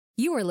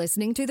You are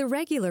listening to the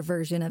regular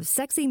version of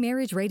Sexy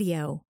Marriage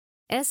Radio.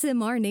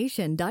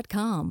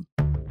 smrnation.com.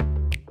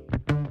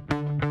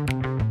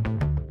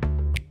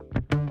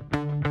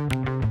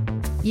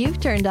 You've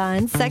turned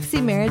on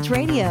Sexy Marriage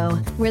Radio,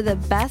 where the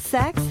best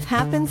sex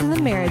happens in the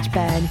marriage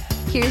bed.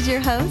 Here's your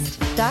host,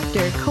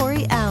 Dr.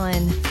 Corey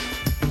Allen.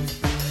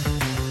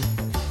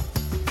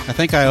 I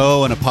think I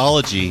owe an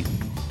apology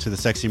to the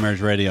Sexy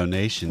Marriage Radio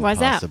Nation, Why's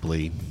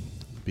possibly,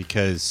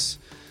 because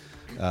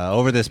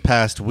over this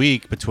past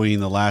week, between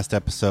the last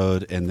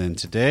episode and then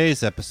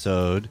today's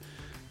episode,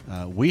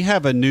 we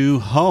have a new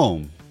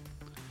home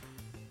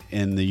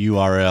in the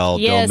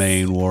URL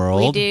domain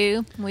world.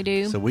 We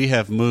do. So we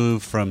have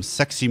moved from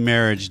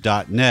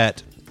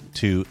sexymarriage.net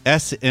to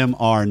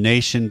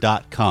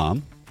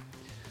smrnation.com.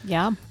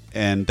 Yeah.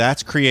 And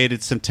that's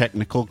created some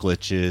technical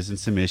glitches and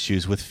some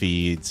issues with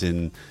feeds.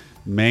 And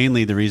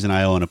mainly the reason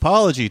I owe an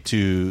apology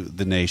to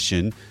the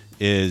nation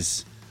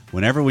is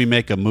whenever we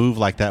make a move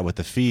like that with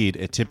the feed,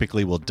 it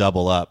typically will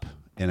double up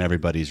in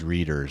everybody's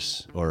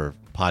readers or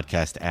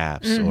podcast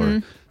apps. Mm-hmm.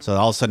 So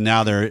all of a sudden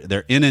now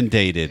they're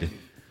inundated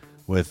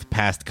with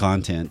past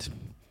content.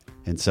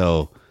 And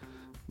so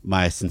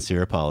my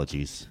sincere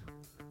apologies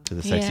to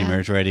the Sexy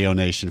Marriage Radio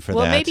Nation for that.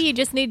 Well, maybe you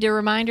just need a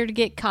reminder to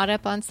get caught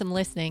up on some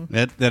listening.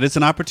 That is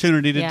an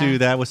opportunity to do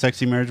that with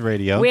Sexy Marriage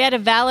Radio. We had a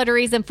valid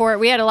reason for it.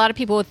 We had a lot of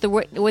people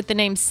with the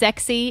name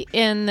 "sexy"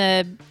 in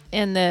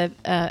the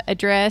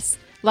address.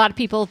 A lot of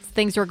people,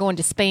 things were going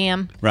to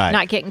spam,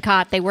 not getting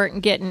caught. They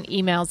weren't getting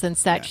emails and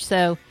such. Yeah.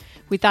 So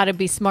we thought it'd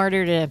be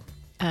smarter to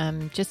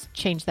just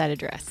change that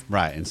address.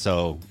 Right. And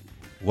so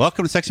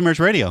welcome to Sexy Marriage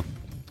Radio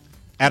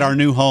at our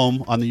new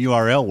home on the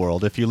URL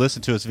world. If you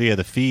listen to us via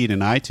the feed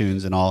and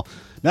iTunes and all,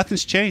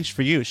 nothing's changed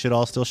for you. It should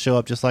all still show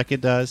up just like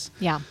it does.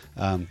 Yeah.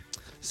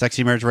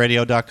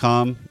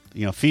 SexyMarriageRadio.com.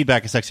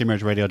 Feedback at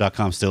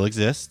SexyMarriageRadio.com still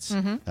exists.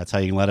 Mm-hmm. That's how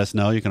you can let us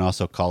know. You can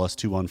also call us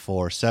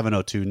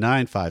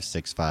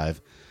 214-702-9565.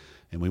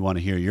 And we want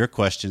to hear your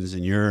questions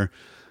and your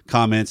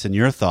comments and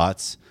your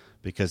thoughts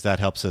because that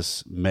helps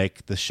us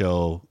make the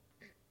show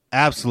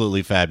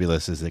absolutely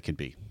fabulous as it can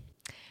be.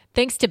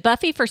 Thanks to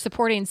Buffy for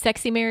supporting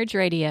Sexy Marriage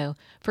Radio.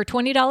 For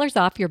 $20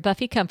 off your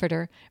Buffy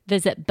comforter,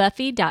 visit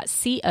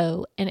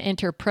buffy.co and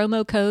enter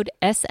promo code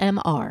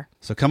SMR.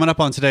 So coming up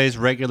on today's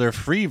regular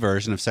free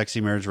version of Sexy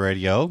Marriage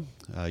Radio,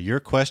 your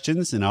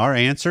questions and our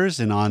answers.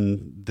 And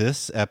on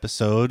this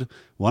episode,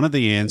 one of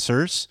the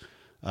answers,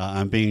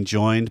 I'm being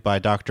joined by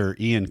Dr.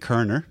 Ian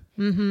Kerner.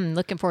 Mm-hmm.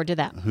 Looking forward to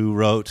that. Who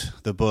wrote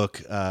the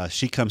book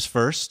She Comes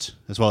First,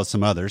 as well as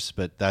some others,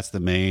 but that's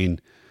the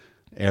main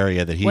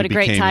area that he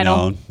became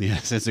known.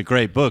 Yes, it's a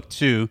great book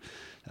too.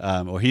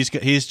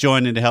 He's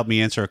joined in to help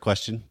me answer a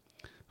question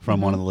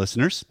from one of the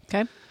listeners.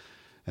 Okay.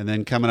 And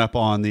then coming up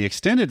on the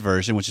extended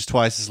version, which is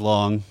twice as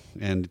long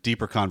and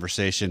deeper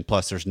conversation,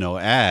 plus there's no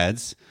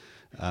ads,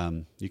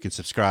 you can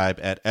subscribe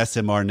at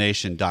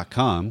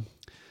smrnation.com.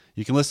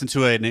 You can listen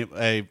to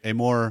a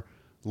more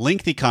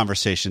lengthy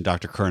conversation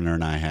Dr. Kerner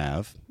and I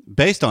have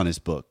based on his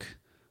book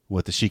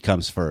with the She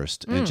Comes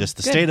First and just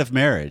the state of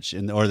marriage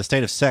or the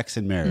state of sex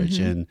in marriage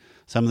and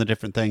some of the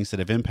different things that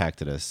have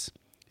impacted us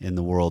in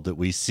the world that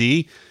we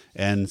see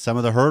and some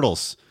of the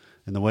hurdles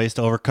and the ways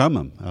to overcome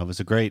them. It was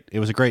a great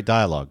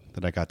dialogue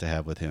that I got to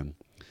have with him.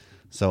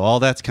 So all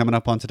that's coming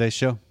up on today's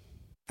show.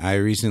 I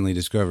recently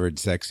discovered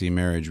Sexy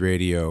Marriage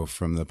Radio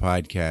from the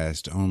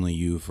podcast Only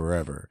You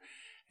Forever.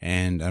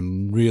 And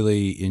I'm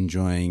really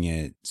enjoying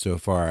it so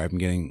far. I'm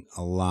getting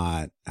a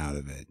lot out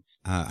of it.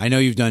 I know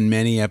you've done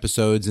many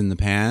episodes in the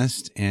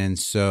past, and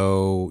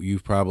so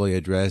you've probably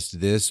addressed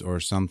this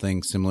or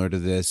something similar to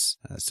this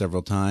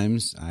several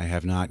times. I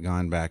have not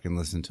gone back and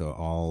listened to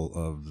all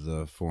of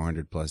the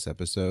 400 plus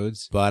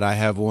episodes, but I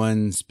have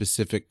one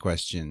specific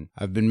question.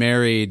 I've been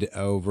married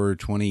over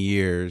 20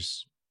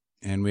 years,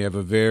 and we have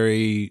a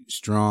very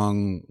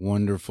strong,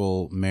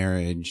 wonderful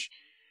marriage.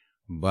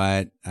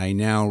 But I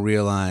now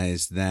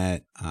realize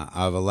that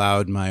I've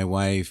allowed my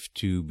wife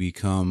to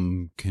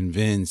become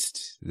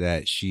convinced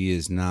that she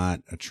is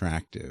not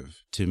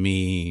attractive to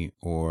me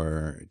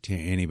or to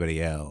anybody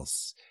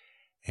else.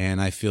 And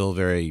I feel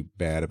very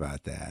bad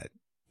about that.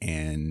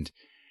 And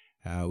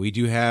we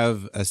do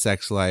have a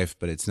sex life,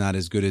 but it's not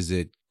as good as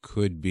it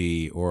could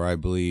be or I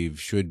believe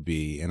should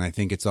be. And I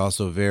think it's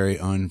also very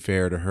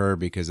unfair to her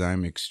because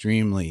I'm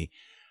extremely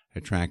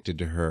attracted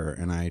to her,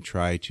 and I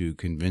try to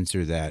convince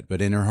her that,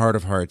 but in her heart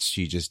of hearts,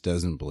 she just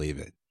doesn't believe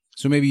it.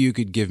 So maybe you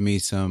could give me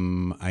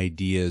some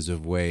ideas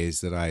of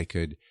ways that I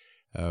could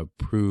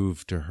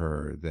prove to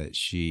her that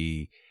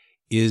she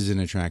is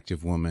an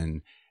attractive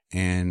woman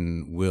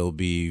and will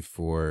be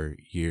for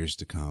years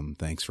to come.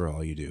 Thanks for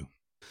all you do.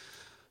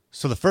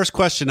 So the first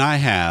question I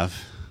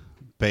have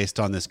based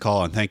on this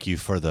call, and thank you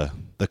for the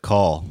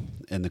call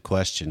and the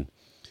question,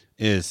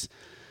 is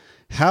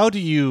how do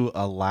you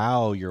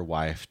allow your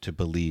wife to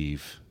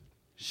believe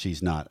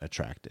she's not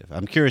attractive?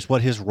 I'm curious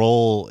what his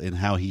role in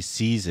how he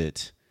sees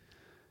it,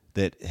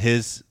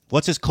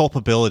 what's his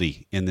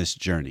culpability in this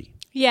journey?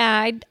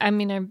 Yeah,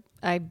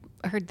 I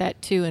heard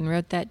that too and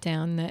wrote that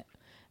down that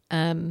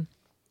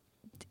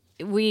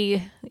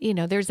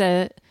there's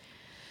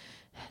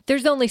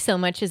There's only so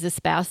much as a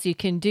spouse you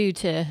can do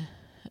to,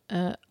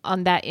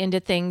 on that end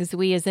of things.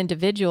 We as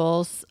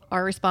individuals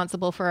are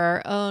responsible for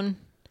our own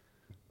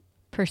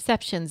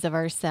perceptions of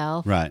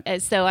ourselves. Right.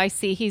 And so I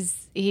see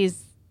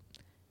he's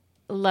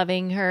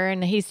loving her,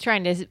 and he's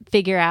trying to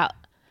figure out,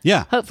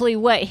 hopefully,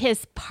 what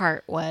his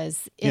part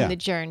was in the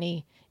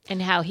journey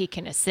and how he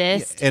can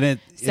assist. And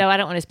so I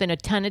don't want to spend a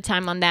ton of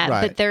time on that,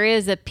 but there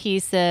is a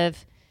piece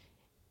of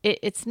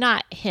it's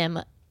not him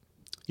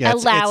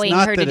allowing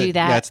her to do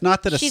that. Yeah, it's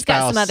not that she's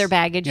spouse, got some other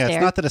baggage there.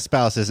 It's not that a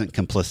spouse isn't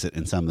complicit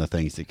in some of the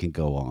things that can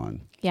go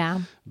on.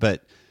 Yeah.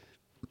 But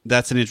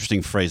that's an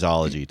interesting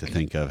phraseology to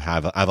think of.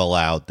 I've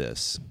allowed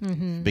this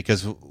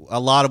because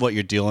a lot of what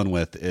you're dealing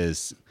with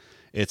is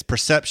it's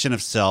perception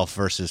of self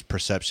versus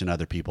perception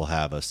other people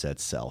have of said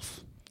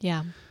self.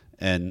 Yeah.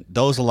 And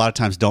those a lot of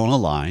times don't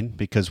align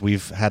because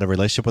we've had a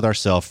relationship with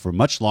ourselves for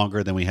much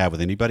longer than we have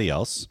with anybody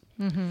else.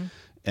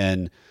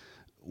 And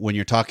when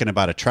you're talking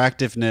about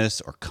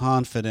attractiveness or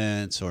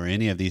confidence or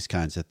any of these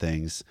kinds of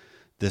things,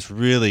 this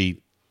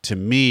really, to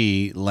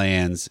me,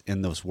 lands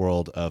in this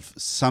world of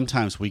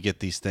sometimes we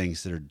get these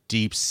things that are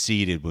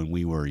deep-seated when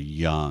we were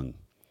young.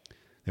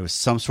 There was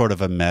some sort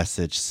of a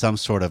message, some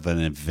sort of an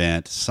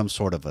event, some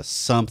sort of a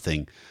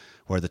something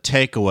where the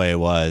takeaway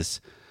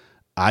was,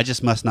 I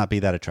just must not be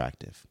that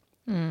attractive.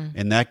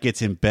 And that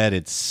gets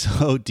embedded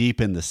so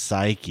deep in the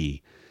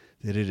psyche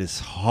that it is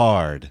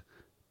hard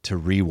to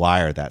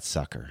rewire that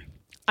sucker.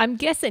 I'm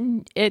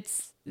guessing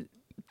it's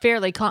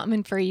fairly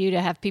common for you to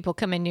have people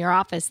come into your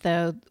office,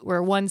 though,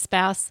 where one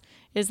spouse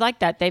is like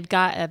that. They've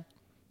got a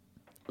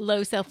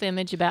low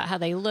self-image about how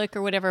they look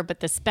or whatever, but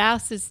the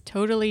spouse is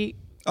totally...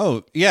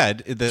 Oh, yeah.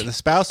 The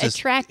spouse is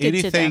attracted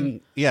anything, to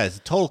them. Yeah, it's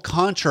total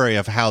contrary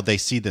of how they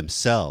see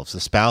themselves. The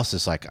spouse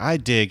is like, I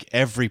dig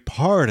every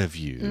part of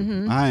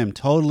you. I am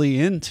totally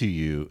into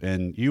you,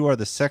 and you are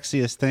the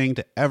sexiest thing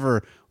to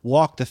ever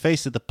walk the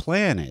face of the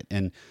planet.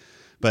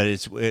 But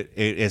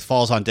it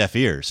falls on deaf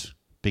ears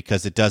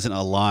because it doesn't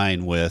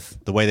align with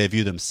the way they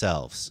view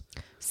themselves.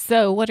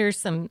 So what are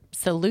some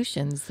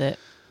solutions that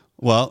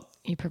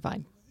you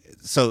provide?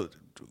 So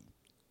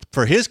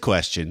for his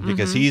question,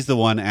 because he's the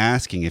one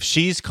asking, if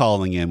she's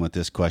calling in with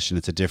this question,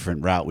 it's a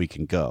different route we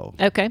can go.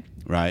 Okay.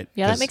 Right?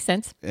 Yeah, that makes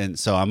sense. And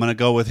so I'm going to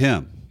go with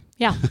him.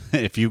 Yeah.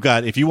 If you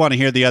want to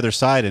hear the other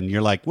side and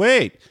you're like,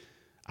 wait,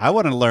 I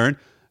want to learn,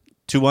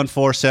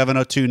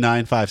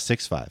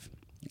 214-702-9565.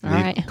 All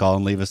right. Call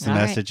and leave us a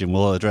message and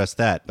we'll address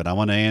that. But I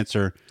want to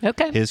answer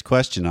his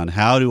question on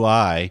how do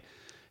I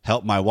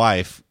help my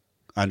wife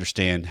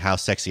understand how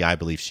sexy I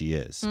believe she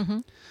is.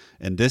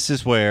 And this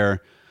is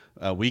where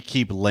we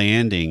keep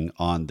landing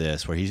on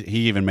this, where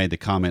he even made the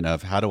comment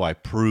of how do I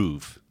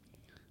prove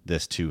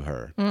this to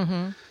her?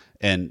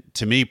 And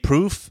to me,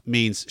 proof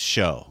means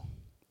show.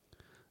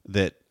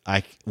 That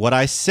what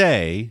I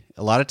say,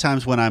 a lot of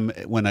times when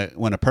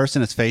a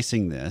person is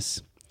facing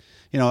this,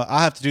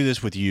 I have to do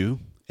this with you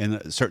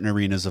in certain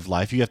arenas of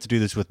life. You have to do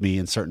this with me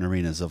in certain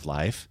arenas of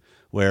life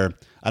where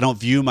I don't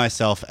view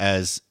myself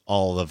as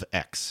all of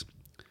X,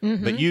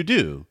 but you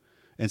do.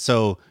 And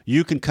so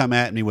you can come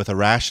at me with a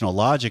rational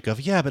logic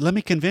of, but let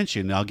me convince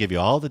you and I'll give you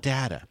all the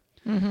data.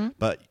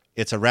 But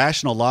it's a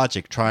rational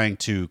logic trying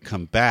to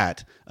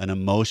combat an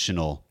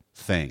emotional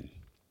thing.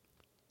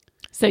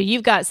 So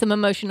you've got some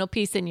emotional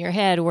piece in your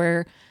head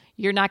where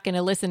you're not going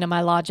to listen to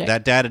my logic.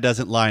 That data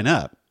doesn't line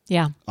up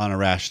on a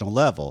rational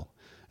level.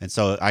 And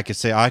so I could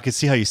say, I could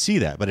see how you see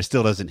that, but it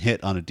still doesn't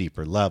hit on a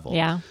deeper level.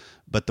 Yeah.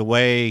 But the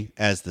way,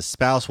 as the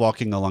spouse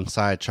walking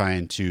alongside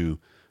trying to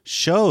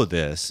show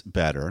this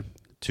better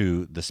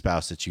to the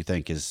spouse that you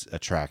think is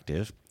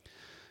attractive,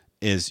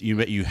 is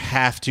you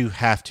have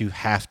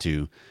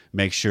to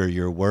make sure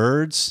your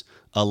words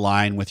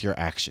align with your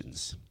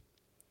actions.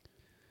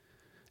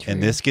 True.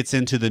 And this gets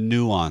into the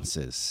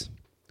nuances.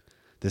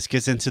 This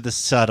gets into the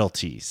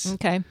subtleties.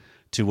 Okay.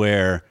 To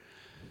where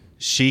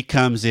she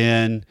comes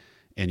in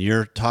and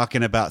you're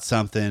talking about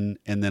something,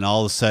 and then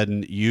all of a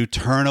sudden you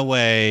turn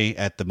away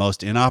at the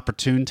most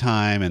inopportune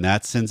time, and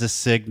that sends a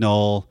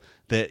signal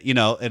that,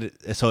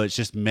 so it's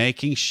just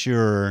making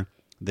sure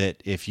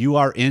that if you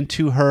are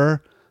into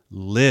her,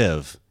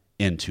 live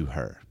into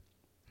her,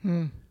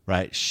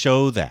 right?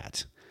 Show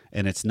that.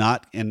 And it's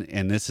not,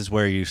 and this is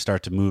where you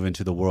start to move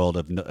into the world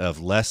of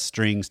less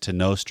strings to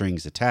no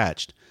strings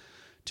attached,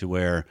 to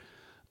where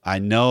I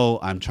know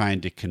I'm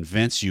trying to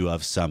convince you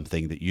of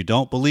something that you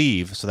don't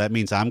believe, so that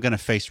means I'm going to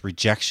face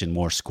rejection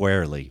more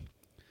squarely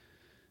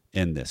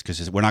in this,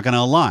 because we're not going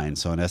to align.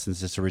 So in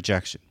essence, it's a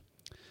rejection.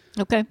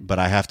 Okay. But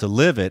I have to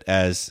live it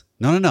as,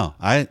 no.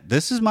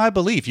 This is my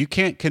belief. You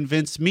can't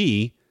convince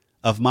me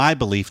of my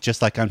belief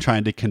just like I'm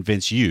trying to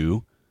convince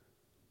you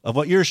of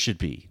what yours should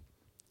be.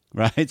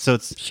 Right? So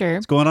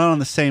it's going on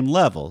the same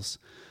levels.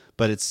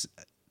 But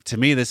to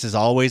me, this is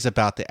always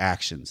about the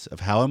actions of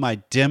how am I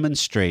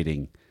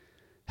demonstrating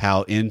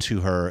how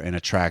into her and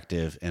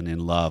attractive and in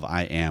love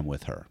I am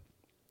with her.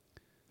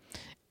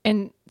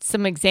 And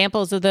some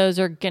examples of those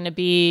are going to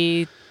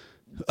be...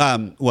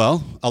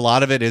 Well, a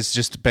lot of it is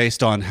just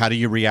based on how do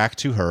you react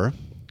to her?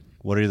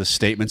 What are the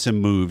statements and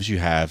moves you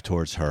have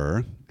towards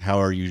her? How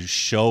are you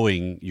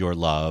showing your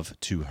love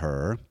to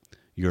her?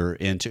 You're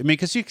into, I mean,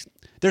 because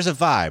there's a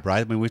vibe,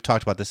 right? I mean, we've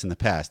talked about this in the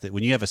past, that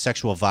when you have a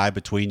sexual vibe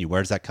between you,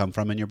 where does that come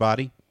from in your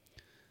body?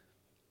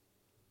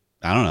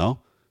 I don't know,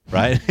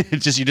 right? You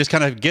just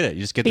kind of get it.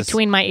 You just get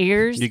between my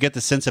ears. You get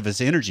the sense of its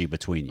energy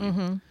between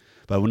you,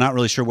 but we're not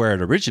really sure where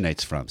it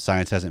originates from.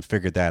 Science hasn't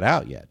figured that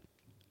out yet.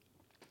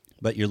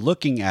 But you're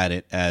looking at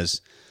it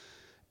as,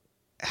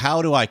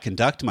 how do I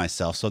conduct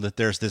myself so that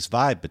there's this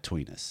vibe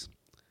between us?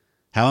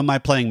 How am I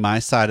playing my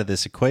side of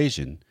this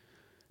equation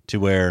to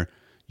where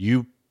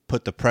you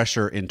put the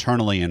pressure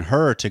internally in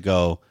her to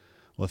go,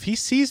 well, if he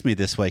sees me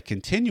this way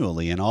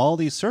continually in all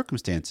these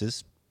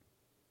circumstances,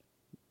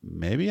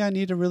 maybe I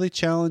need to really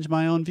challenge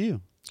my own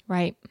view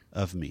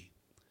of me.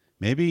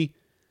 Maybe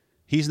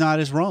he's not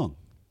as wrong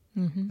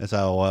as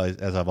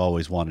I've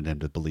always wanted him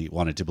to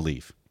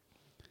believe.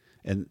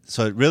 And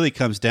so it really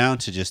comes down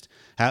to just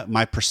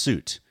my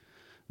pursuit,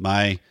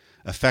 my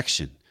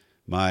affection,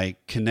 my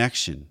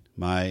connection,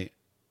 my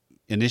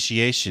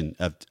initiation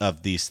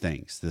of these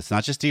things. That's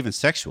not just even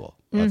sexual,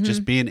 of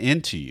just being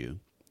into you,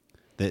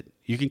 that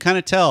you can kind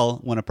of tell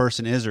when a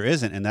person is or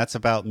isn't. And that's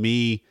about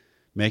me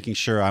making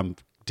sure I'm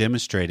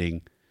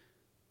demonstrating,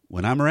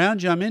 when I'm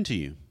around you, I'm into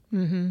you.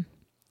 Mm-hmm.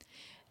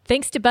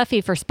 Thanks to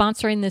Buffy for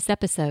sponsoring this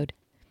episode.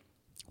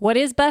 What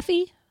is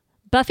Buffy?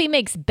 Buffy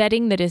makes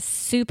bedding that is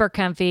super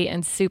comfy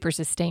and super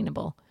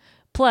sustainable.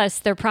 Plus,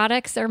 their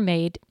products are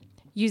made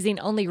using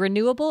only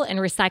renewable and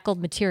recycled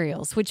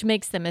materials, which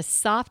makes them as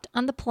soft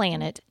on the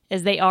planet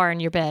as they are in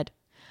your bed.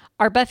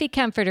 Our Buffy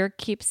comforter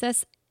keeps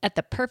us at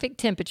the perfect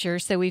temperature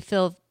so we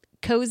feel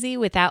cozy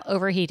without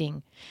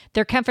overheating.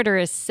 Their comforter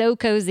is so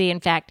cozy,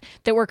 in fact,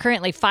 that we're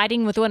currently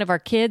fighting with one of our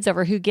kids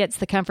over who gets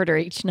the comforter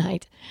each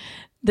night.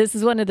 This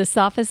is one of the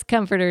softest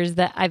comforters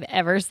that I've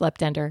ever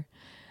slept under.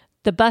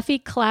 The Buffy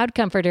Cloud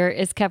Comforter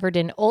is covered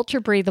in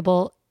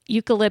ultra-breathable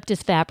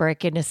eucalyptus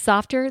fabric and is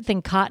softer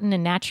than cotton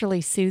and naturally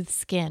soothes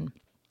skin.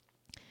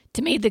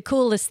 To me, the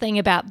coolest thing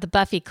about the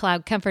Buffy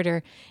Cloud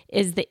Comforter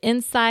is the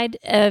inside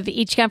of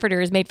each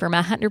comforter is made from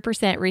 100%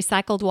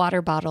 recycled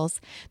water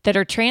bottles that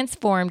are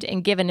transformed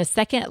and given a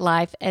second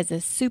life as a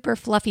super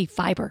fluffy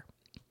fiber.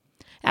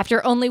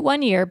 After only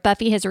 1 year,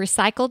 Buffy has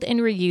recycled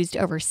and reused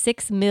over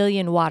 6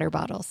 million water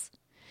bottles.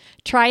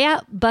 Try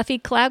out Buffy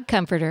Cloud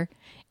Comforter,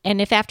 and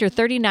if after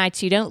 30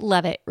 nights you don't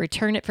love it,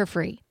 return it for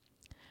free.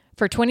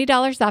 For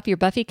 $20 off your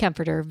Buffy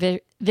Comforter,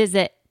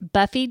 visit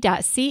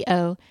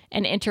buffy.co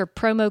and enter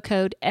promo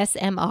code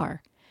SMR.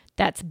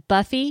 That's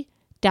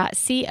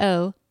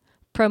buffy.co,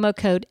 promo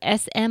code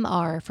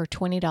SMR for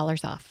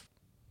 $20 off.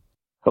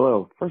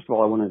 Hello. First of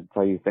all, I wanted to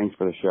tell you thanks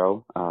for the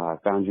show. I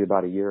found you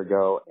about a year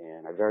ago,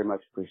 and I very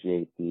much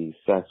appreciate the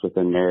sex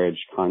within marriage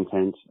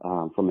content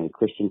from a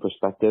Christian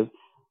perspective.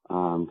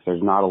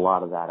 There's not a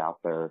lot of that out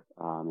there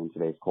in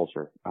today's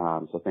culture.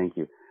 So thank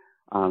you.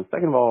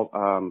 Second of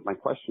all, my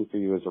question for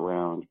you is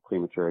around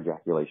premature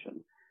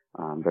ejaculation.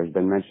 There's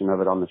been mention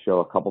of it on the show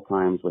a couple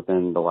times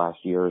within the last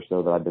year or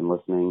so that I've been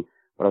listening,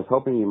 but I was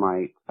hoping you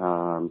might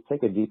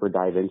take a deeper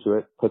dive into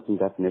it, put some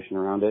definition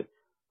around it,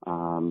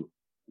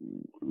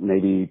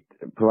 maybe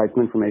provide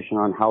some information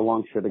on how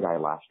long should a guy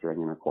last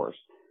during intercourse,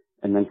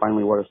 and then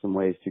finally, what are some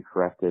ways to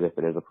correct it if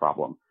it is a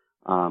problem?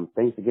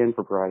 Thanks again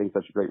for providing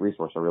such a great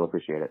resource. I really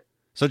appreciate it.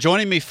 So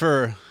joining me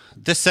for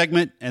this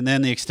segment and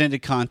then the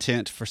extended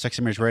content for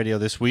Sexy Marriage Radio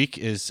this week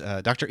is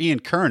Dr.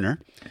 Ian Kerner.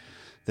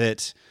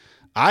 That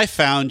I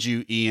found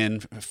you,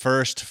 Ian,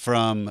 first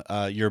from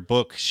your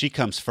book, She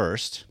Comes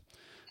First,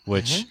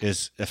 which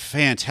is a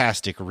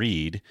fantastic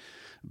read.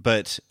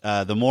 But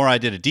the more I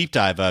did a deep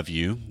dive of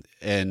you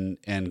and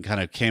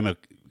kind of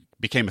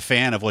became a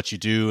fan of what you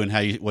do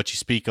and what you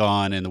speak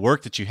on and the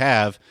work that you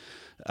have,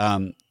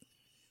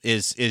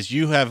 is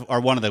you are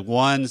one of the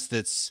ones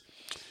that's,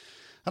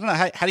 I don't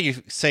know, how do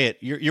you say it?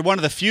 You're one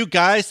of the few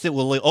guys that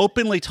will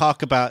openly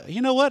talk about,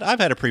 you know what, I've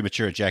had a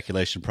premature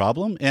ejaculation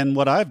problem, and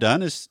what I've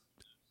done is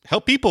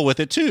help people with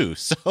it too.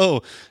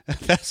 So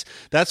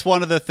that's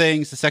one of the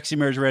things the Sexy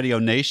Marriage Radio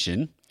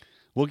Nation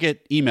will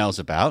get emails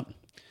about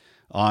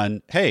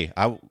on, hey,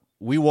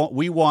 we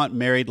want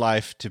married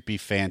life to be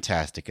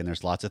fantastic, and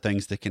there's lots of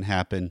things that can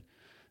happen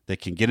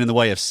that can get in the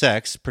way of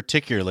sex,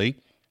 particularly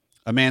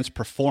a man's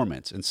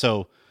performance. And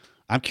so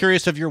I'm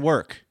curious of your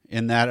work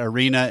in that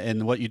arena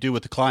and what you do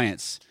with the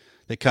clients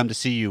that come to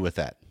see you with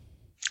that.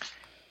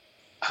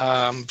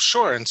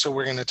 Sure. And so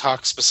we're going to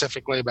talk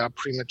specifically about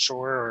premature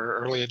or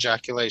early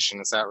ejaculation.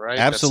 Is that right?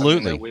 Absolutely.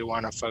 That's something that we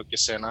want to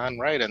focus in on,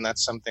 right? And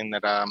that's something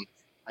that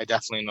I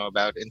definitely know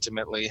about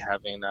intimately,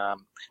 having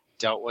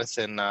dealt with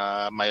in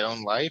my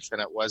own life.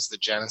 And it was the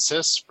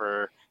genesis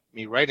for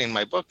me writing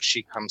my book,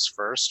 She Comes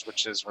First,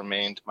 which has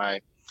remained my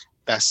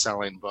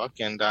best-selling book.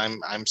 And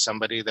I'm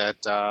somebody that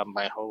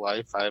my whole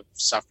life I've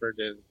suffered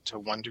to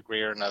one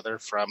degree or another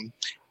from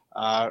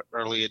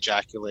early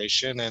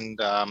ejaculation. And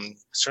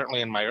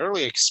certainly in my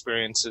early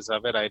experiences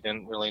of it, I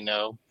didn't really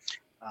know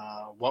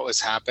what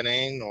was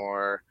happening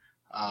or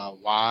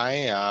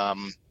why.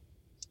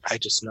 I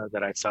just know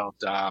that I felt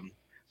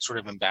sort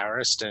of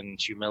embarrassed and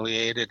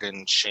humiliated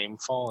and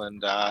shameful.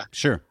 And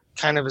sure.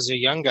 kind of as a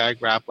young guy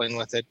grappling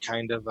with it,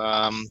 kind of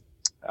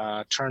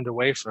turned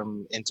away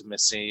from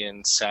intimacy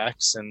and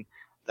sex, and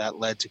that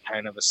led to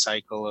kind of a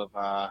cycle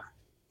of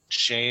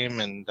shame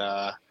and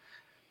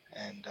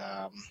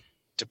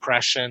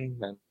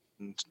depression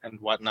and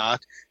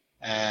whatnot.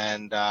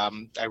 And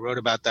I wrote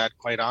about that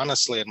quite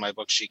honestly in my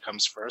book, She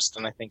Comes First.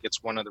 And I think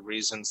it's one of the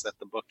reasons that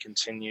the book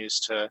continues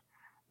to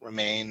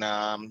remain,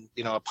 a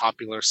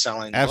popular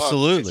selling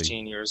book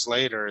 15 years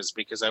later, is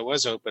because I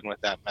was open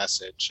with that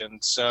message.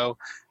 And so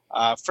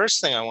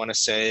first thing I want to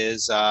say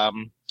is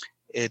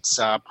it's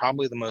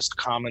probably the most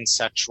common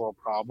sexual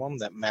problem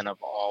that men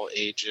of all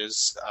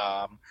ages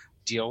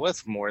deal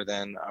with, more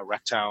than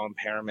erectile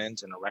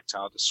impairment and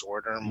erectile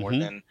disorder, more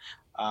than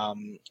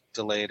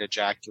delayed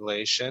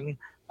ejaculation.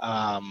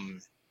 I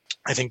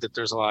think that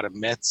there's a lot of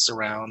myths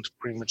around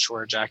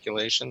premature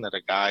ejaculation, that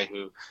a guy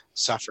who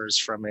suffers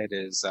from it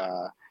is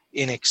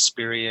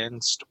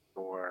inexperienced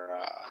or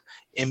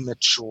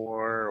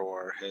immature,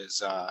 or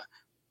has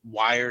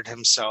wired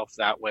himself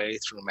that way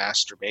through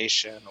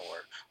masturbation or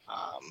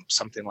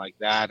something like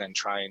that, and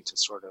trying to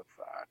sort of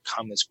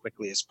come as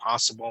quickly as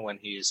possible when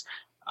he's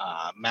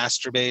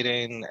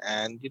masturbating.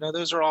 And,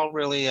 those are all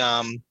really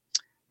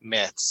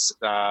myths.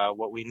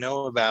 What we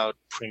know about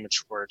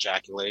premature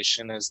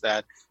ejaculation is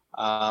that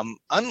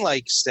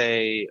unlike,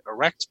 say,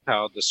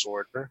 erectile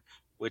disorder,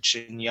 which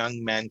in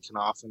young men can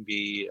often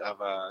be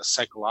of a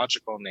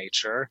psychological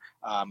nature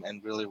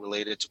and really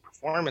related to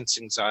performance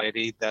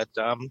anxiety, that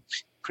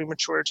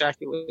premature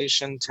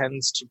ejaculation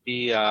tends to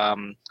be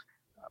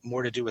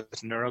more to do with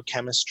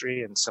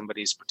neurochemistry and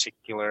somebody's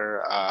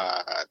particular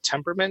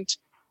temperament,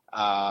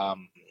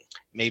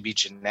 maybe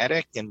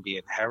genetic and be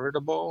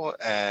inheritable.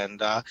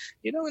 And,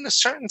 in a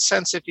certain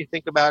sense, if you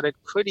think about it,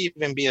 could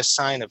even be a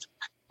sign of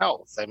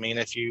health. I mean,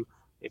 if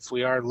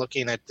we are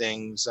looking at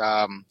things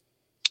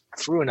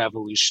through an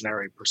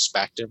evolutionary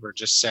perspective, or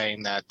just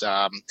saying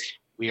that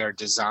we are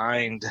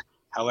designed,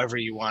 however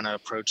you want to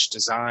approach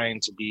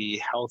design, to be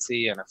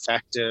healthy and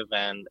effective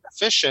and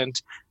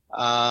efficient,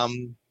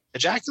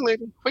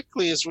 ejaculating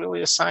quickly is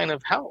really a sign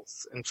of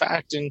health. In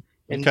fact, in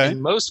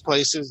most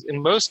places,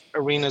 in most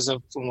arenas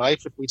of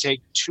life, if we take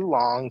too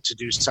long to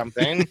do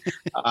something,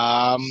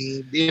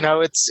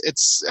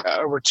 it's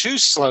we're too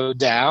slowed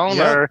down,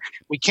 or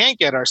we can't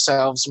get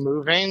ourselves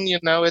moving.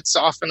 It's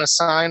often a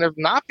sign of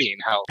not being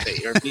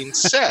healthy or being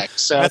sick.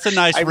 So that's a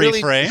nice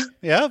reframe.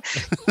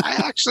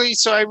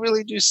 I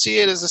really do see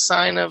it as a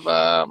sign of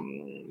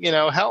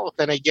health.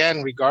 And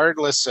again,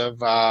 regardless of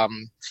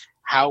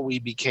how we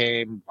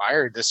became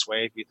wired this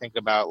way, if you think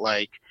about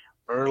like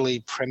early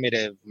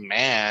primitive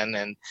man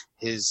and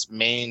his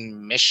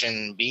main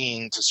mission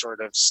being to sort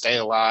of stay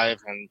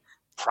alive and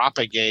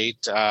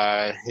propagate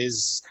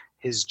his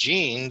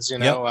genes,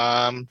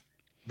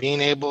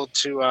 being able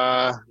to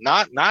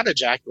not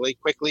ejaculate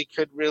quickly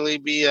could really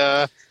be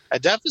a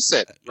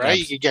deficit, right?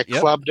 You could get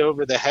clubbed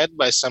over the head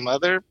by some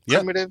other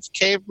primitive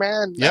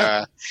caveman,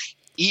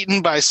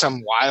 eaten by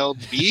some wild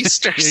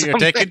beast or something. You're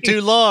taking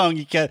too long.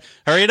 You can't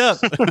hurry it up.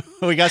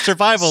 We got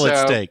survival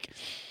at stake.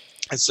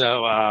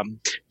 So,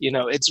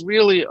 it's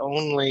really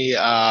only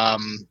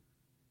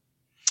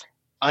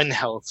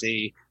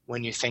unhealthy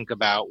when you think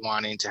about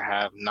wanting to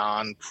have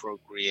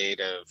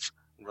non-procreative,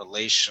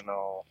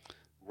 relational,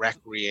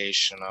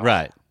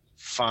 recreational,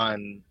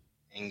 fun,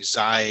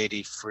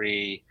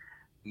 anxiety-free,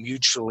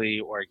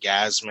 mutually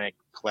orgasmic,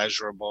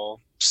 pleasurable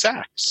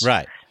sex.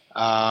 Right.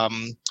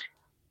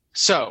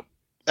 So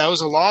that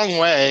was a long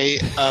way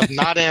of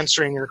not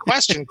answering your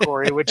question,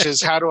 Corey, which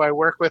is, how do I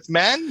work with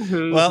men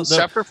who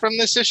suffer from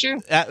this issue?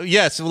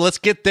 Yes, well, let's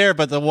get there.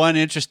 But the one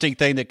interesting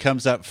thing that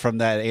comes up from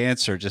that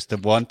answer, just the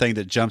one thing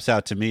that jumps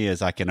out to me,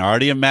 is I can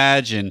already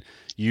imagine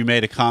you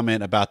made a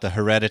comment about the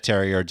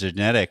hereditary or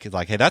genetic.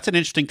 Like, hey, that's an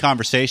interesting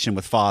conversation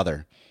with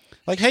father.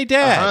 Like, hey,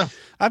 Dad,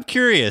 I'm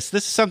curious.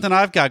 This is something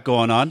I've got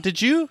going on.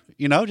 Did you,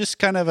 just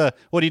kind of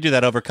what do you do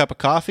that over, a cup of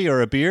coffee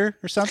or a beer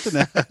or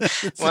something?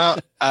 Well,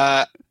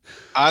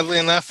 oddly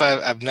enough,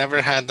 I've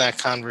never had that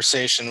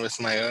conversation with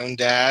my own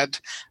dad,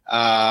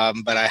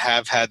 but I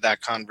have had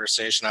that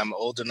conversation. I'm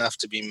old enough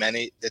to be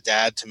the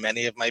dad to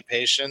many of my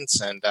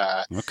patients, and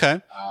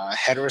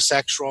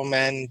heterosexual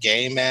men,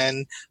 gay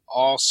men,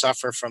 all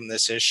suffer from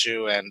this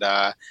issue. And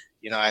I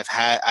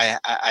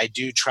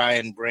do try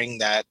and bring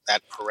that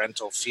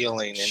parental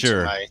feeling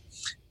into my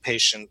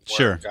patient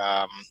work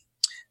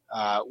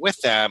with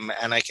them,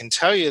 and I can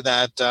tell you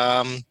that.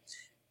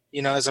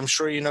 As I'm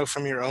sure you know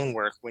from your own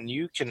work, when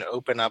you can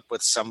open up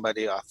with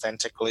somebody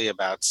authentically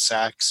about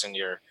sex and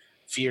your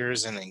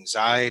fears and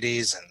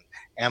anxieties and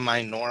am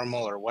I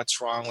normal or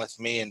what's wrong with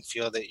me, and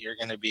feel that you're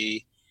going to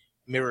be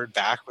mirrored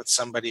back with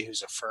somebody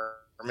who's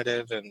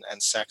affirmative and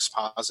sex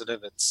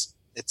positive, it's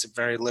a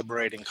very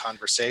liberating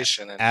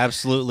conversation. And,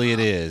 absolutely it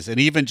is. And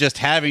even just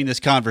having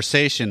this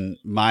conversation,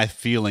 my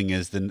feeling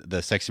is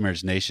the Sexy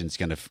Marriage Nation is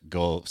going to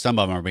go, some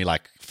of them are going to be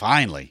like,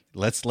 finally,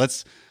 let's,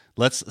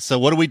 so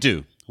what do we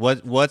do?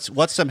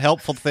 What's some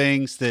helpful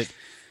things that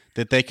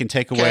they can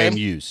take away and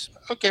use?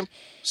 Okay.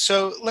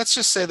 So let's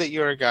just say that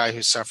you're a guy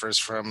who suffers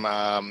from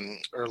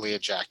early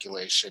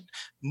ejaculation.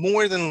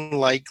 More than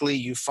likely,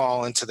 you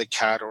fall into the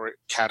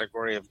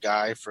category of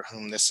guy for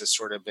whom this has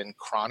sort of been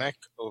chronic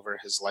over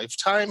his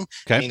lifetime,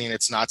 meaning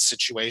it's not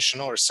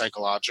situational or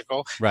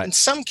psychological. Right. In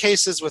some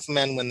cases with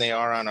men, when they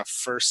are on a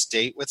first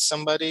date with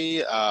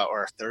somebody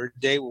or a third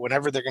date,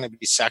 whenever they're going to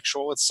be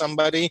sexual with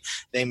somebody,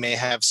 they may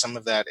have some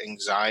of that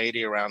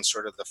anxiety around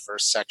sort of the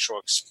first sexual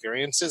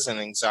experiences, and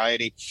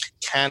anxiety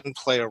can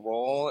play a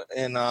role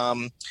in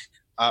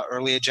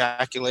early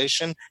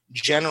ejaculation.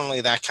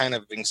 Generally, that kind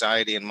of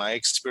anxiety, in my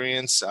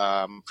experience,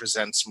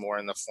 presents more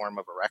in the form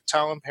of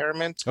erectile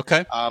impairment.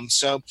 Okay.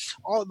 So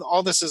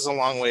all this is a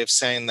long way of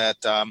saying that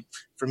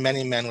for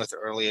many men with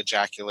early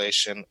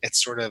ejaculation,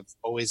 it's sort of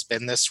always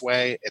been this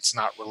way. It's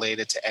not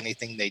related to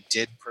anything they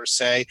did per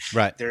se.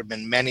 Right. There have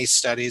been many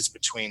studies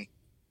between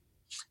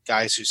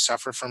guys who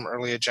suffer from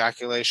early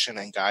ejaculation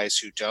and guys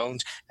who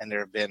don't. And there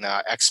have been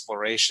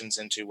explorations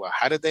into, well,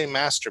 how did they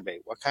masturbate?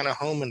 What kind of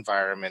home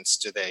environments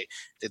did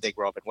they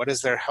grow up in? What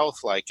is their health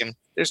like? And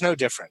there's no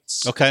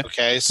difference.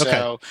 Okay.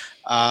 So,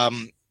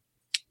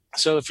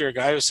 so if you're a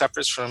guy who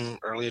suffers from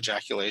early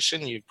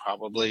ejaculation, you've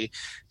probably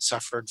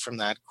suffered from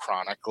that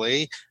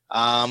chronically.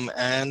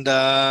 And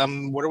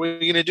what are we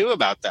going to do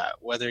about that?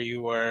 Whether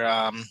you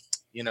were,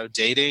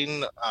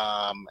 dating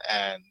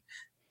and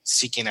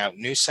seeking out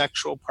new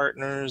sexual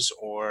partners,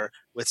 or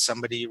with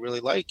somebody you really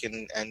like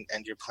and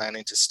you're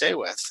planning to stay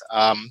with.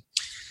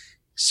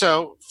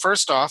 So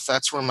first off,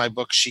 that's where my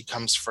book, She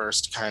Comes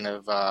First, kind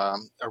of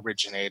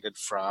originated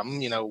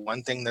from.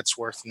 One thing that's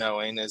worth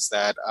knowing is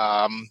that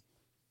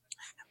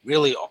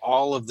really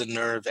all of the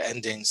nerve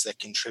endings that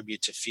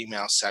contribute to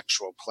female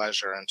sexual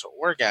pleasure and to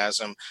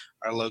orgasm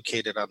are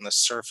located on the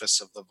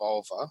surface of the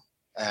vulva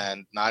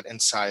and not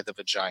inside the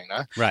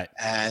vagina. Right.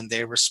 And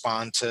they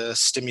respond to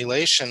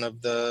stimulation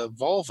of the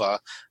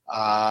vulva,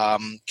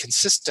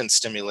 consistent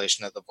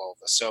stimulation of the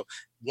vulva. So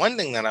one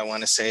thing that I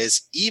want to say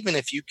is, even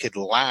if you could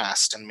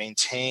last and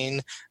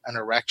maintain an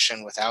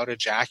erection without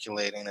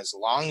ejaculating as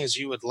long as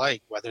you would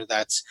like, whether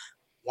that's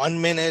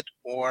 1 minute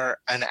or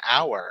an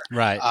hour,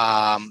 right?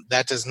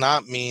 That does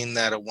not mean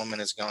that a woman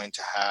is going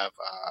to have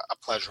a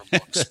pleasurable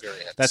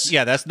experience.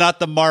 That's not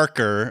the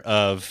marker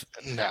of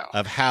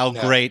how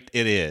No. great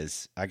it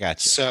is. I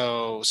got you.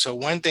 So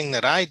one thing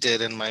that I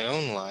did in my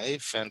own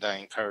life, and I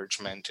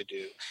encourage men to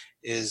do,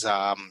 is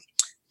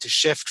to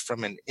shift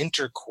from an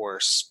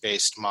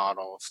intercourse-based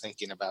model of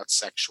thinking about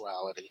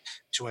sexuality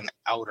to an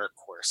outer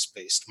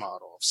course-based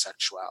model of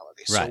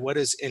sexuality. Right. So what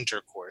is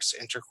intercourse?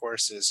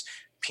 Intercourse is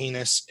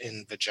penis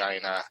in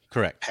vagina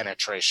Correct.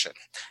 penetration.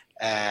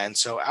 And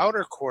so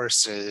outer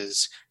course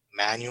is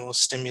manual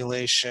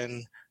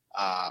stimulation,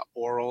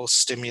 oral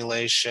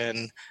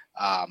stimulation,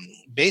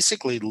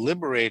 basically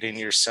liberating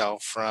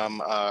yourself from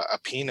a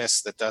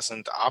penis that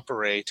doesn't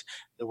operate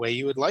the way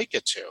you would like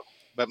it to.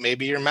 But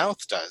maybe your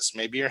mouth does,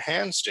 maybe your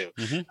hands do,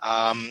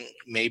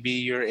 maybe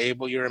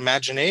your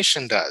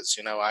imagination does.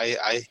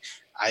 I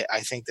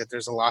think that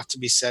there's a lot to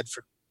be said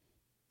for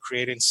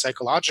creating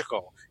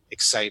psychological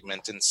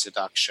excitement and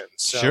seduction.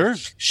 So Sure.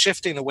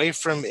 Shifting away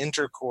from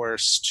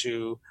intercourse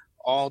to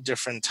all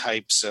different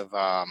types of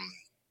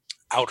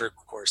outer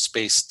course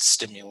based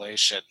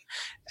stimulation,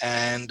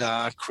 and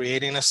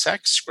creating a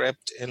sex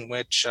script in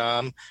which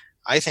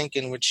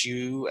in which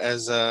you,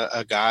 as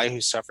a guy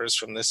who suffers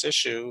from this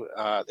issue,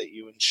 that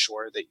you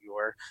ensure that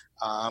your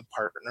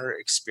partner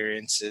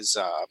experiences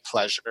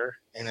pleasure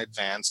in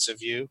advance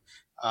of you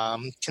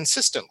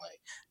consistently.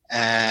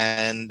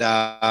 And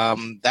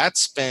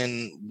that's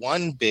been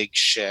one big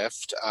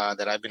shift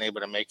that I've been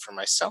able to make for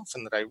myself,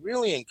 and that I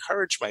really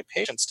encourage my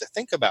patients to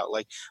think about,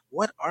 like,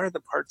 what are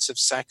the parts of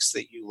sex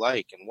that you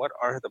like, and what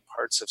are the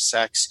parts of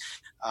sex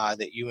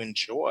that you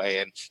enjoy?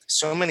 And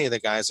so many of the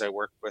guys I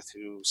work with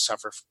who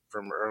suffer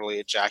from early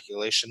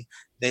ejaculation,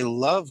 they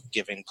love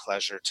giving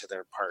pleasure to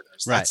their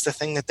partners. Right. That's the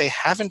thing that they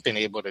haven't been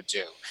able to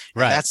do.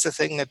 Right. And that's the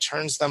thing that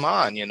turns them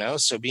on,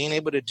 So being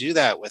able to do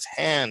that with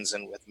hands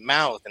and with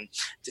mouth, and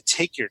to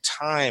take your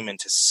time and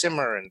to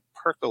simmer and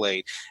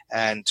percolate,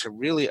 and to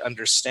really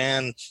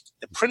understand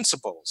the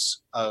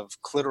principles of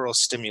clitoral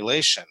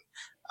stimulation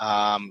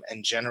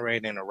and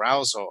generating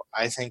arousal,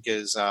 I think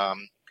is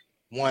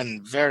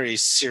one very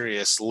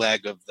serious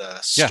leg of the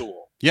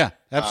stool. Yeah,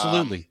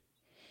 absolutely.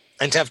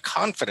 And to have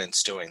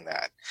confidence doing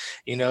that,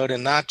 to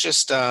not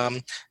just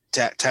to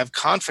have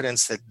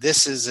confidence that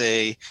this is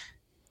a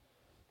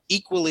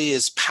equally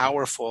as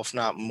powerful, if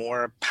not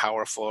more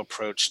powerful,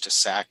 approach to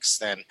sex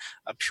than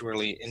a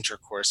purely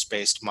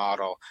intercourse-based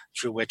model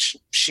through which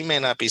she may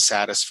not be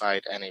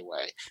satisfied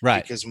anyway.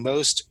 Right. Because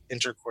most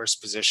intercourse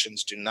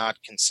positions do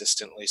not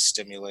consistently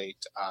stimulate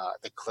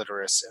the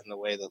clitoris in the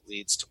way that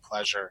leads to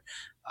pleasure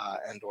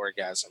and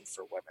orgasm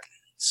for women.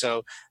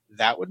 So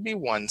that would be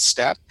one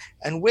step.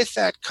 And with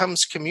that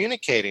comes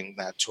communicating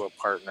that to a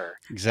partner.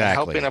 Exactly. And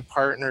helping a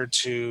partner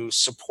to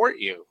support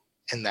you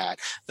in that.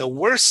 The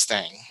worst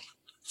thing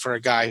for a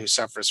guy who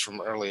suffers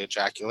from early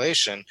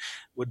ejaculation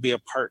would be a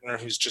partner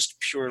who's just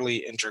purely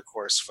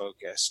intercourse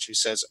focused, who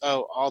says,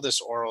 oh, all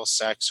this oral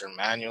sex or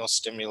manual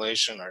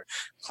stimulation or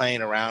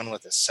playing around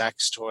with a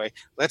sex toy,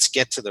 let's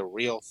get to the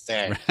real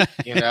thing,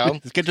 you know?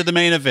 Let's get to the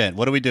main event.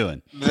 What are we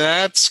doing?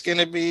 That's going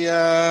to be,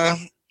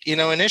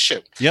 an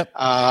issue. Yep.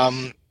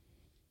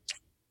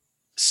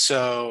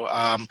 So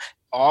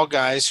all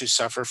guys who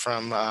suffer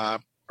from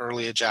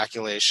early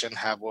ejaculation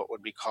have what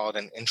would be called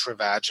an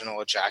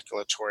intravaginal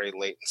ejaculatory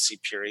latency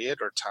period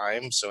or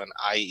time, so an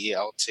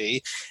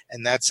IELT,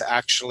 and that's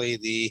actually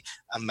the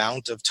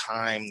amount of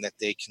time that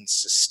they can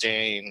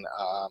sustain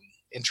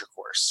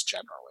intercourse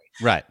generally.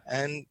 Right.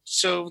 And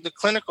so the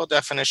clinical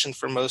definition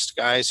for most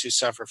guys who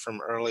suffer from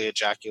early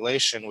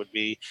ejaculation would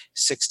be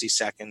 60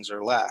 seconds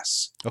or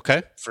less.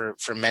 Okay. For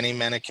many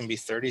men, it can be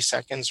 30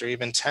 seconds or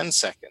even 10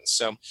 seconds.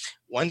 So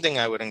one thing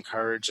I would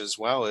encourage as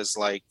well is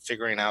like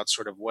figuring out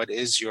sort of what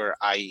is your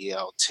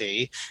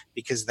IELT,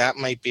 because that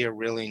might be a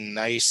really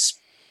nice,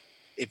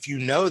 if you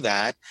know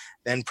that,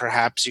 then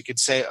perhaps you could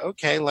say,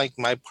 okay, like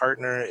my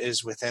partner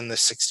is within the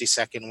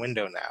 60-second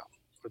window now,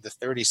 or the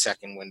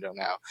 30-second window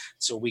now.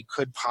 So we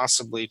could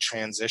possibly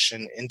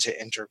transition into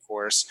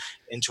intercourse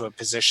into a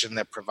position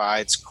that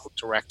provides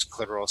direct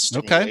clitoral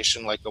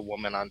stimulation, like a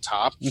woman on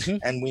top. Mm-hmm.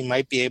 And we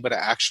might be able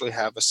to actually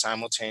have a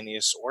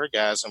simultaneous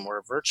orgasm or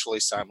a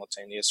virtually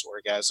simultaneous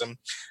orgasm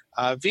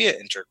via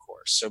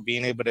intercourse. So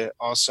being able to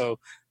also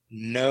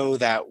know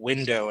that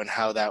window and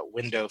how that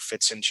window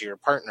fits into your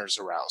partner's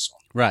arousal.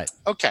 Right.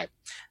 Okay.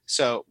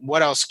 So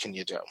what else can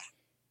you do?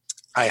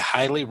 I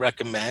highly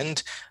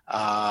recommend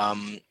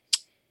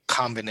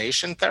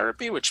combination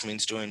therapy, which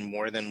means doing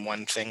more than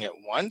one thing at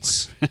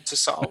once to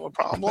solve a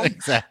problem.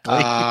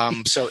 Exactly.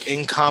 So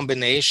in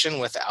combination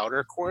with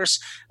outer course,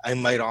 I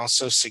might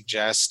also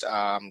suggest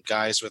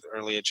guys with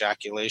early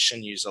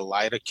ejaculation use a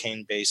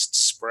lidocaine-based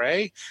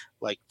spray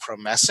like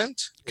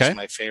Promescent. Okay. It's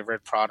my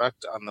favorite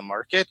product on the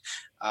market.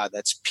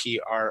 That's Promescent.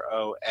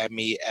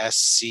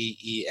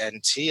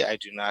 I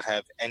do not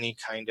have any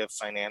kind of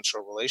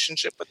financial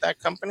relationship with that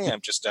company. I'm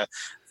just a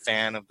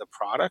fan of the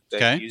product.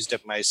 Okay. I've used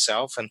it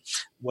myself. And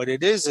what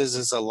it is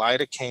a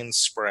lidocaine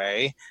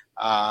spray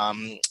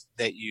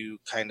that you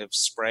kind of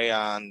spray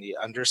on the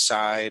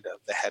underside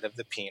of the head of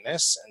the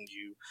penis, and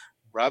you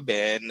rub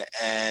in,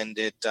 and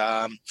it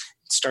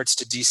starts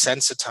to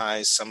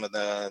desensitize some of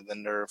the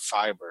nerve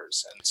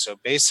fibers. And so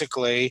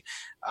basically,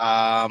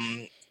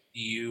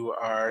 you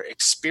are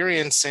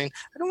experiencing,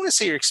 I don't want to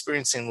say you're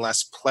experiencing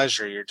less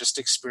pleasure, you're just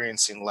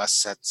experiencing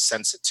less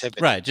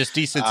sensitivity. Right, just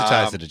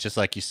desensitize it, just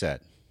like you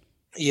said.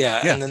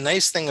 Yeah, and the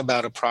nice thing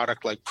about a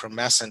product like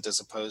Promescent, as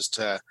opposed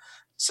to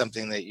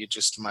something that you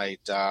just might,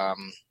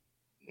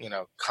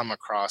 come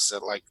across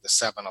at like the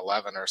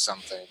 7-Eleven or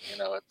something,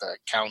 at the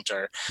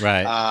counter,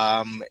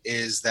 right,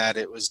 is that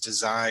it was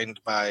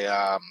designed by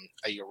a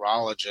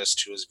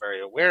urologist who was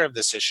very aware of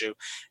this issue,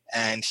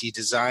 and he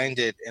designed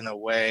it in a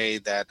way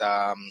that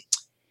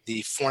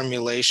the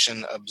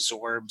formulation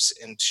absorbs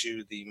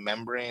into the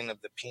membrane of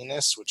the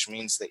penis, which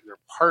means that your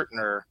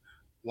partner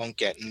won't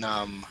get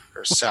numb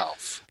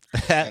herself.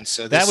 And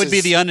so that would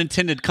be the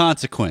unintended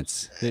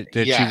consequence that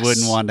yes. You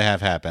wouldn't want to have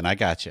happen. I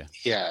got you.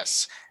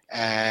 Yes.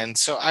 And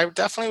so I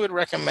definitely would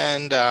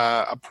recommend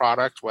a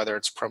product, whether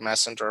it's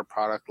Promescent or a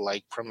product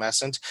like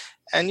Promescent,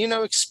 and,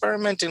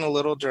 experimenting a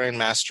little during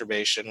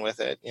masturbation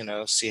with it,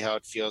 see how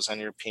it feels on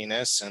your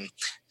penis and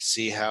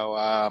see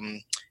how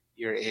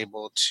you're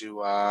able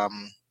to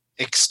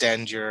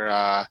extend your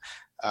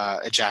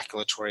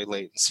ejaculatory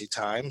latency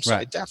time. So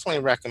right. I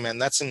definitely recommend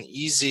that's an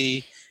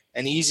easy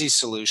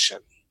solution.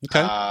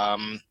 Okay.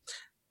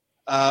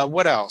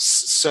 What else?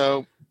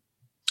 So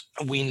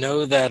we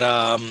know that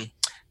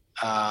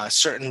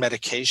certain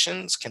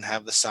medications can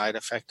have the side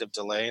effect of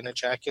delay in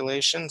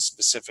ejaculation,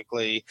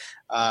 specifically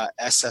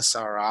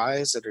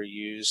SSRIs that are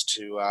used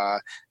to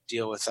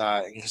deal with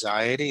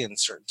anxiety and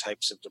certain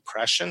types of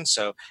depression.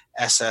 So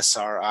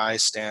SSRI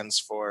stands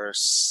for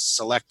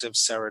selective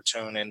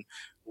serotonin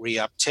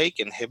reuptake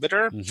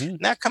inhibitor. Mm-hmm. And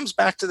that comes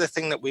back to the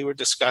thing that we were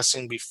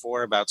discussing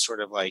before about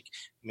sort of like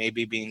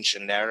maybe being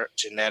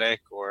genetic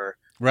or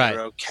right.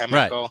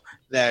 neurochemical,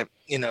 right.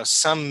 that,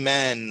 some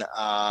men,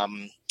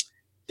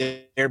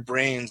 their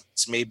brains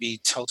may be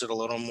tilted a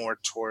little more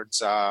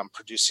towards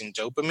producing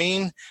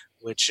dopamine,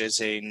 which is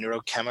a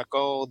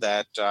neurochemical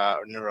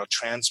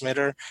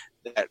neurotransmitter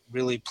that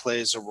really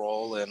plays a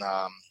role in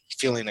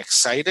feeling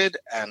excited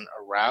and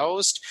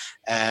aroused.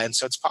 And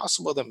so it's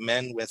possible that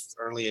men with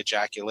early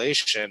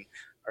ejaculation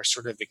are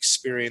sort of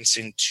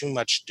experiencing too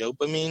much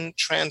dopamine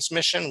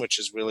transmission, which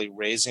is really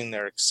raising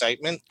their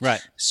excitement.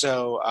 Right.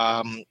 So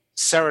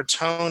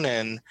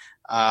serotonin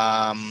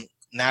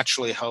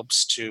naturally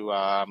helps to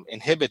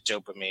inhibit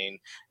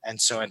dopamine.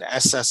 And so an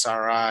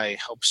SSRI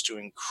helps to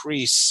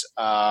increase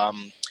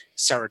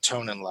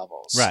serotonin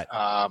levels. Right.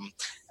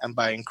 And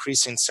by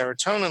increasing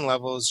serotonin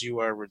levels, you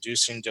are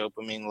reducing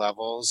dopamine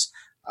levels.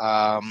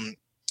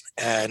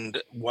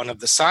 And one of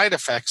the side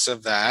effects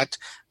of that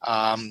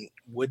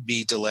would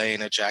be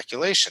delaying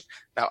ejaculation.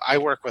 Now, I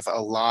work with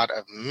a lot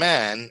of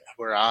men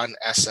who are on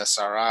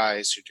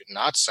SSRIs who do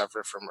not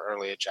suffer from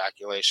early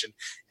ejaculation,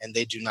 and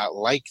they do not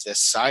like this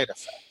side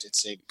effect.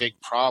 It's a big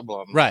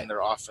problem, right. And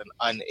they're often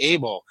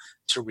unable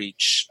to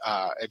reach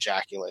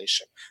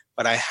ejaculation.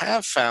 But I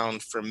have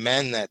found for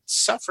men that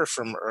suffer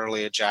from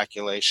early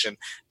ejaculation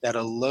that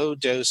a low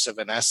dose of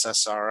an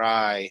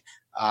SSRI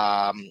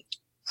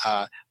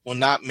will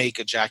not make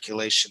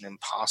ejaculation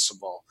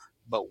impossible,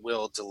 but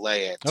will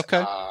delay it.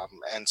 Okay.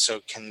 And so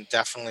can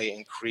definitely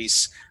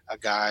increase a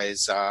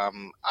guy's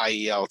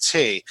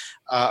IELT.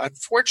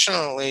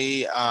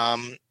 Unfortunately,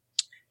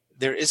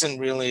 there isn't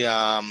really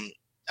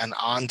an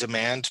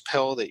on-demand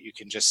pill that you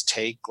can just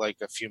take like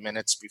a few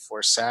minutes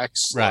before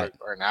sex, right,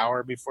 or an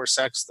hour before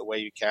sex, the way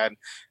you can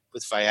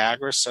with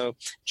Viagra. So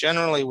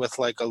generally with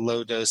like a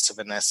low dose of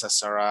an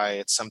SSRI,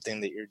 it's something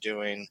that you're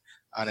doing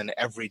on an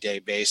everyday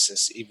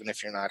basis, even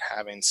if you're not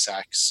having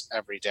sex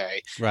every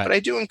day. Right. But I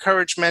do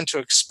encourage men to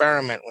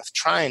experiment with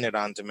trying it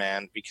on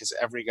demand, because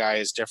every guy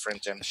is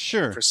different. And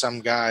sure, for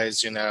some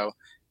guys,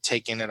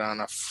 taking it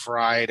on a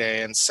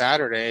Friday and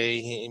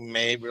Saturday, he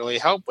may really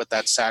help with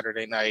that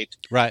Saturday night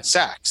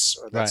sex,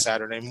 or that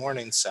Saturday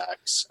morning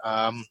sex.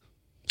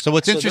 So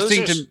what's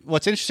interesting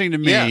to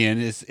me,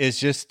 and is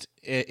just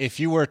if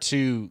you were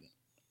to,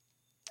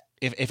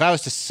 if I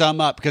was to sum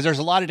up, because there's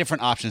a lot of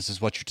different options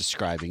is what you're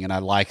describing, and I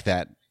like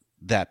that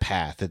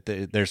path,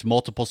 that there's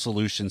multiple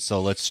solutions. So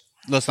let's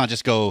not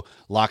just go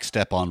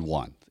lockstep on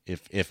one.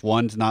 If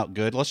one's not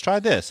good, let's try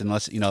this, and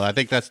I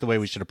think that's the way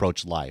we should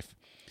approach life.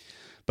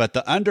 But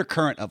the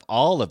undercurrent of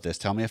all of this,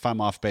 tell me if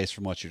I'm off base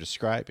from what you're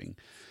describing,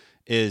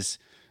 is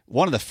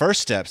one of the first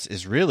steps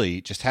is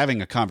really just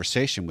having a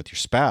conversation with your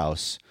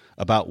spouse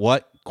about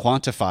what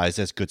quantifies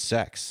as good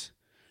sex.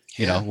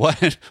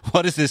 What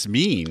does this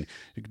mean?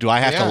 Do I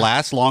have to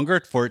last longer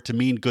for it to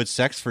mean good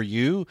sex for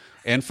you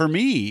and for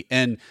me?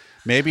 And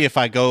maybe if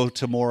I go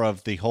to more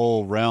of the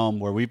whole realm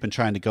where we've been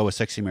trying to go with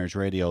Sexy Marriage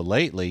Radio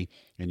lately,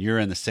 and you're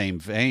in the same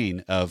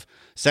vein of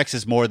sex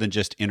is more than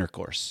just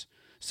intercourse.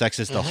 Sex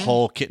is the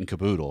whole kit and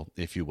caboodle,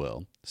 if you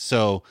will.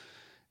 So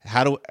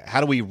how do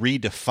we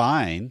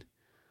redefine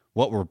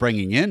what we're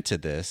bringing into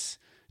this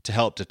to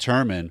help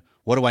determine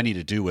what do I need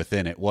to do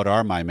within it? What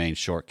are my main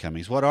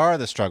shortcomings? What are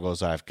the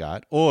struggles I've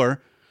got?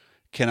 Or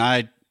can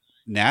I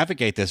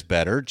navigate this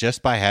better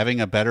just by having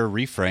a better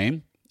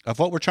reframe of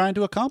what we're trying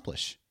to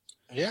accomplish?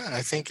 Yeah,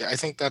 I think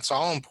that's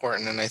all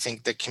important. And I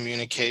think that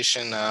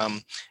communication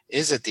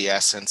is at the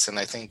essence. And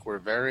I think we're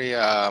very...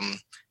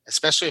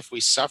 especially if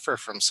we suffer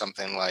from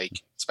something like,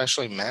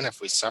 especially men,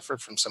 if we suffer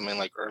from something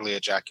like early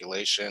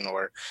ejaculation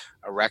or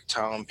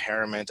erectile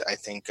impairment, I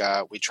think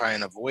we try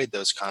and avoid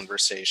those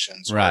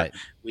conversations. Right.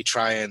 We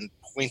try and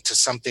point to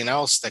something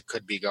else that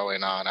could be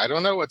going on. I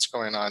don't know what's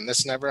going on.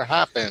 This never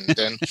happened.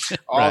 And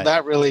all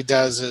that really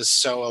does is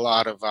sow a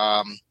lot of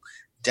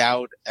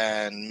doubt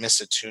and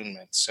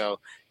misattunement. So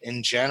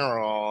in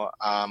general,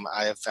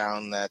 I have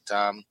found that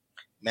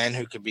men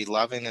who could be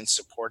loving and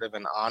supportive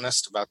and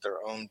honest about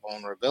their own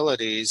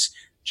vulnerabilities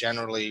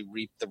generally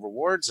reap the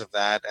rewards of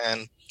that.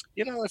 And,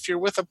 if you're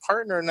with a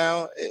partner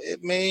now,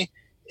 it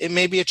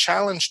may be a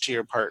challenge to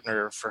your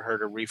partner for her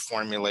to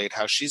reformulate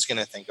how she's going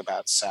to think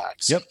about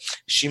sex. Yep.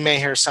 She may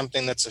hear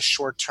something that's a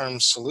short-term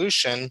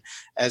solution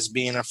as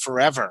being a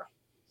forever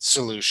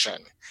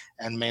solution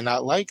and may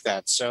not like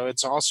that. So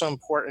it's also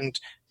important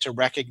to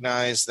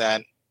recognize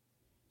that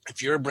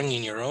if you're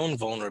bringing your own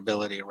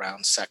vulnerability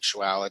around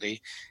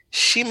sexuality,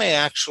 she may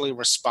actually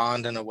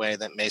respond in a way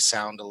that may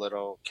sound a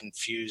little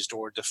confused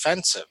or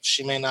defensive.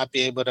 She may not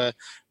be able to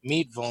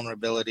meet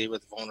vulnerability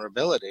with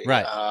vulnerability.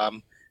 Right.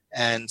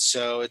 And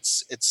so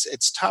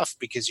it's tough,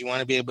 because you want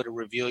to be able to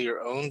reveal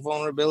your own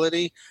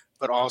vulnerability,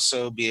 but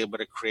also be able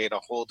to create a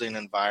holding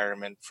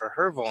environment for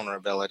her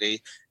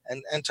vulnerability,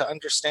 and to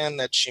understand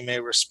that she may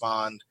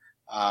respond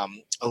a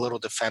little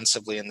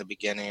defensively in the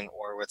beginning,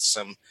 or with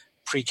some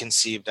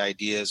preconceived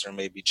ideas, or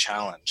maybe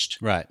challenged.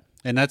 Right.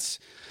 And that's,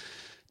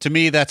 to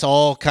me, that's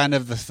all kind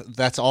of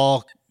that's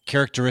all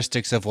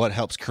characteristics of what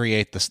helps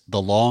create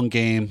the long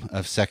game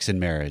of sex and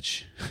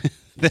marriage.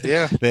 How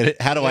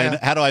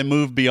do I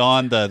move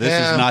beyond this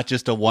is not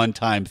just a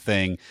one-time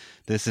thing.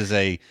 This is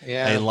a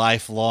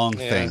lifelong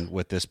thing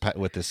with this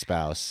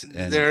spouse.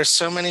 And there are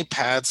so many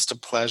paths to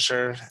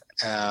pleasure,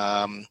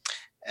 and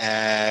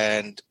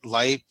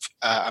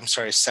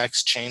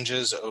sex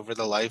changes over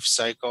the life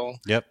cycle.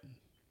 Yep.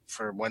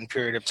 For one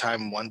period of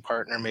time, one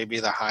partner may be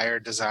the higher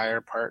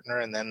desire partner,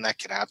 and then that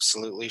could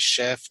absolutely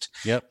shift.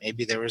 Yep.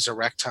 Maybe there was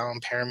erectile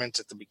impairment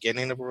at the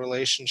beginning of a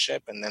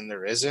relationship, and then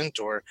there isn't,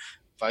 or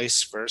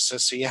vice versa.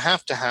 So you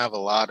have to have a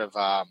lot of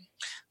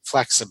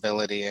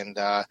flexibility. And,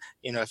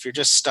 if you're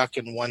just stuck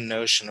in one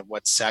notion of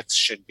what sex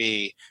should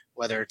be,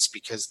 whether it's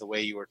because the way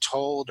you were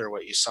told, or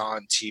what you saw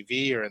on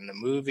TV or in the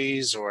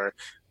movies, or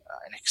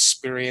an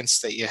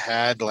experience that you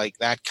had, like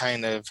that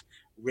kind of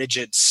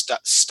rigid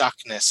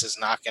stuckness is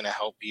not going to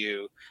help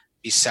you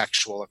be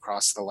sexual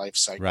across the life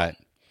cycle. Right.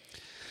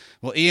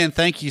 Well, Ian,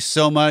 thank you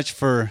so much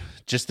for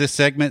just this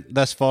segment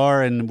thus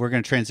far, and we're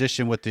going to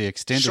transition with the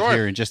extended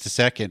here in just a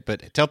second.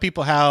 But tell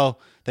people how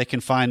they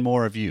can find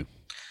more of you.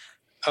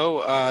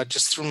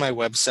 Just through my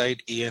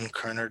website,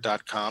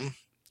 iankerner.com.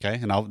 Okay,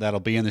 and that'll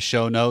be in the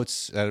show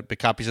notes,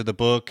 copies of the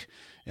book,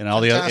 and all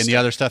the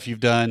other stuff you've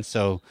done.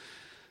 So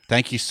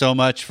thank you so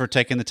much for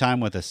taking the time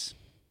with us.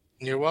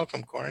 You're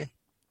welcome, Corey.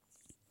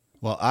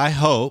 Well, I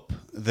hope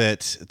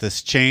that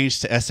this change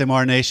to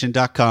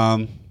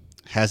smrnation.com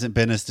hasn't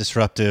been as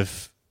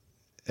disruptive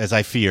as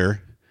I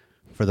fear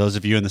for those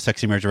of you in the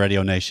Sexy Marriage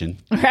Radio Nation.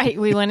 Right.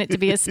 We want it to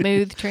be a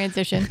smooth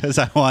transition. Because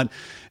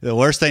the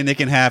worst thing that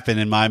can happen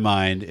in my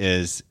mind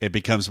is it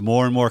becomes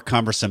more and more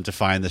cumbersome to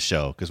find the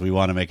show, because we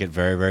want to make it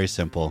very, very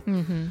simple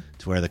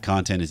to where the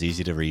content is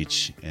easy to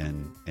reach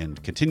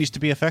and continues to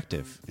be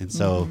effective. And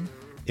so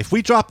if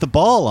we drop the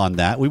ball on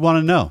that, we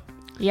want to know.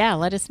 Yeah,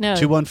 let us know.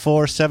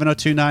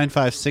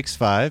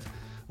 214-702-9565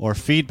 or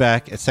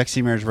feedback at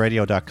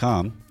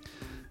sexymarriageradio.com.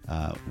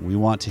 We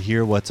want to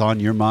hear what's on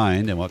your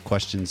mind and what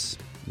questions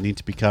need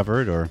to be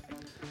covered, or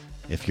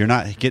if you're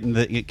not getting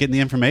the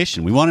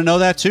information. We want to know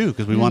that too,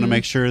 because we want to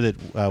make sure that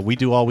we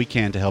do all we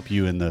can to help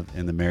you in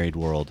the married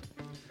world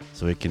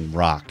so it can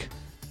rock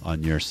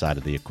on your side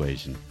of the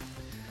equation.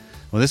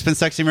 Well, this has been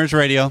Sexy Marriage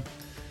Radio.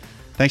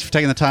 Thanks for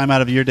taking the time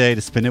out of your day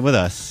to spend it with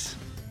us.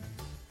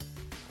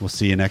 We'll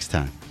see you next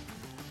time.